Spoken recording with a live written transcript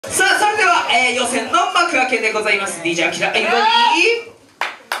予選の幕開けでございます。 DJ アキラい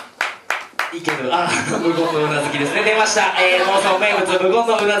ける無言のうなずきですね。出ました、放送名物無言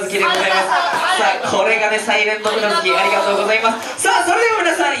のうなずきでございます。さあこれがねサイレントうなずき、ありがとうございます。さあそれでは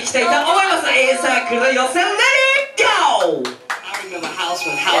皆さんいきたいと思います。A サークル予選レディーゴー。好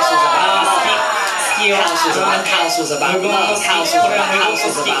きよ。House was about love.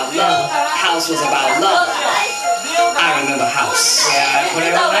 House was about love. I remember house. いやこ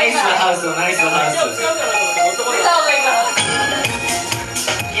れはナイスなハウスのナイスなハウス。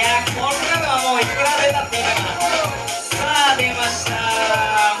いやこんなのはもういくらでだっていいかな。さあ出ました。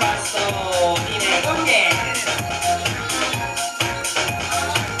ファースト2年5年。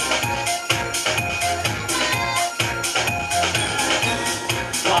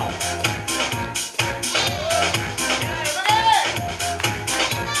わお。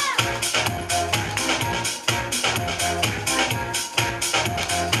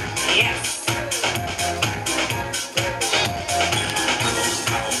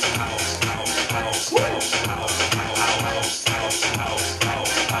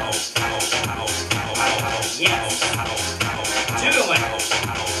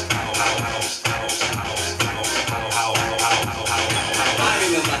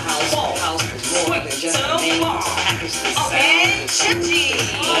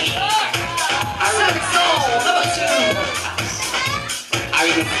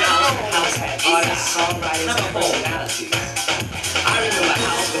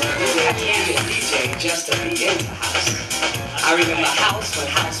Just to be in the house. I remember house when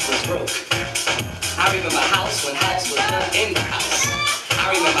house was broke. I remember house when house was not in the house. I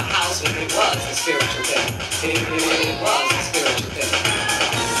remember house when it was a spiritual thing. It was a spiritual thing.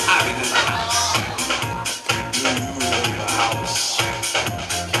 I remember house. Do you remember house?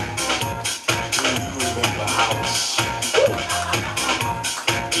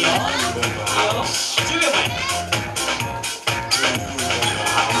 Do you remember house? Do you remember house?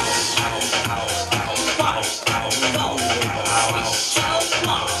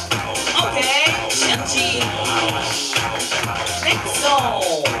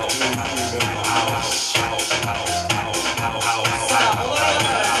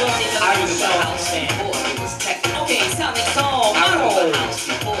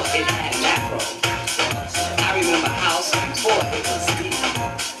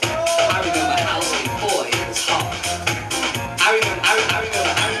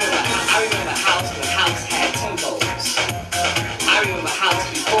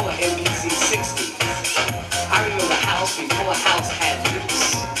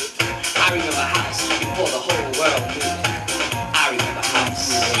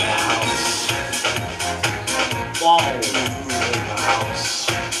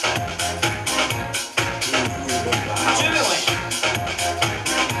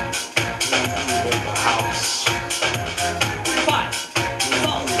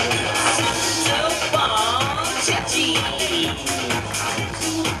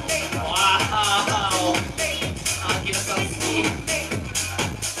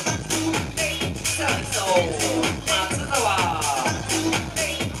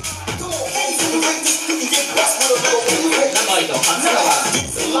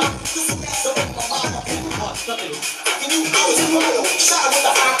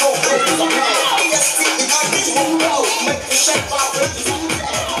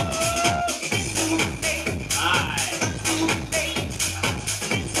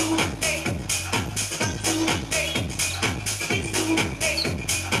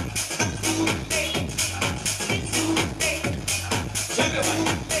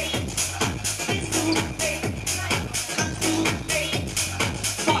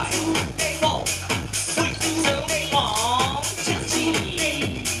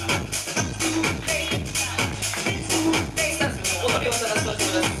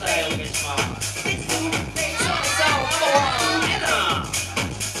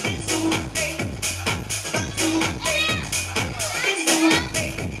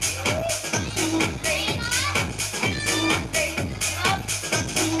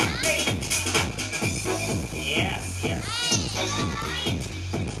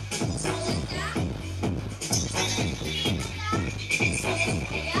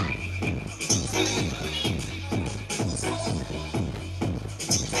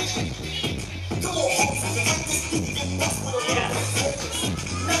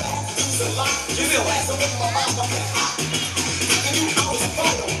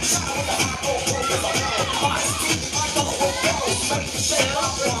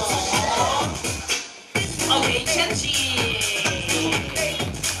 Okay, Chenchi!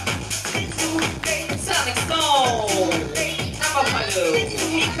 Sa next go! Number 5,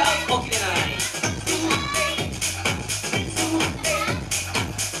 ピカ起きれない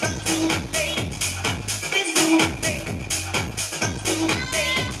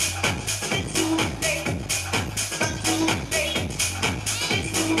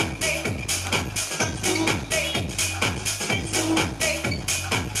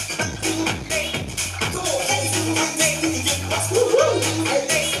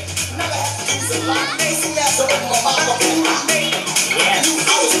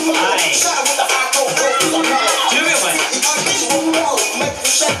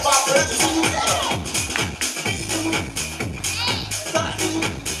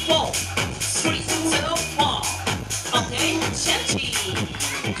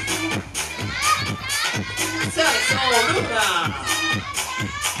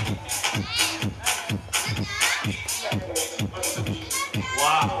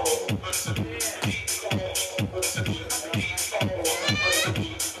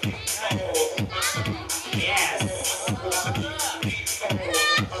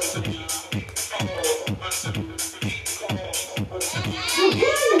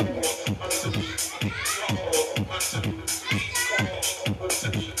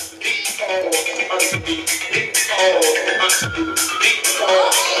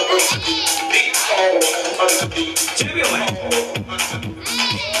10秒前。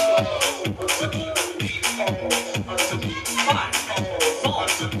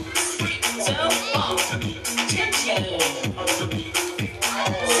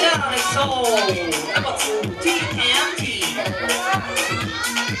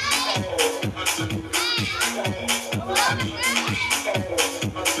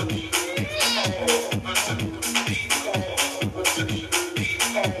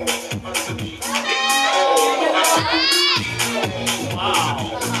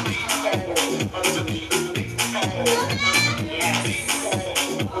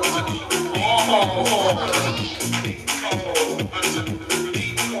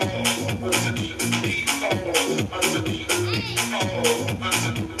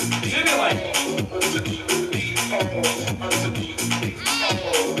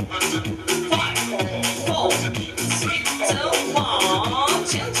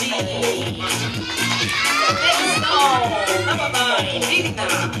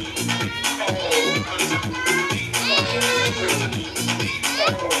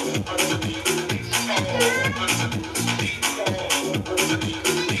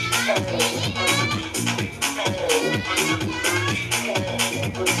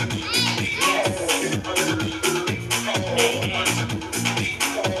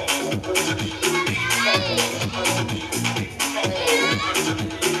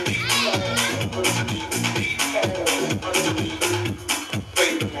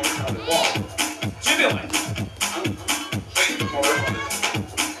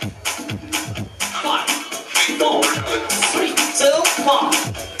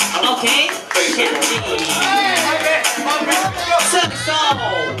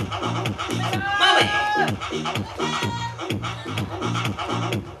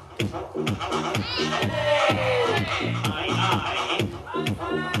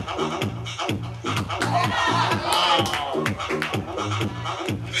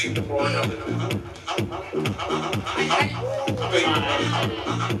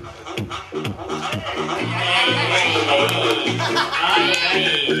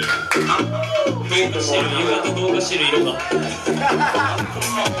動画してる色が10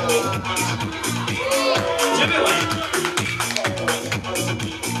秒前。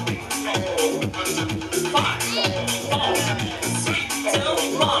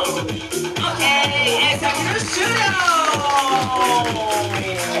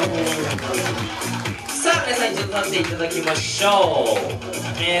さあ皆さん一度立っていただきましょう。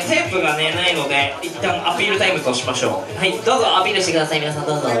テープがねないので一旦アピールタイムとしましょう。はい、どうぞアピールしてください。皆さん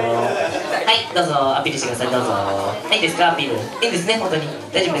どうぞ。はい、どうぞアピールしてください。どうぞ。はい、いいですかアピール。いいですね、本当に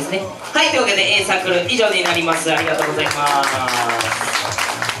大丈夫ですね。はい、というわけで A サークル以上になります。ありがとうございます。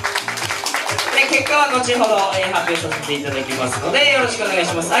で結果は後ほど、発表させていただきますのでよろしくお願い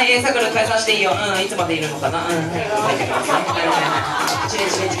します。はい、A サークル解散していいよ。いつまでいるのかな。はい、書いてください。チレ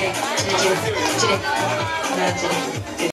チレチレチレチレチレチレチレチレ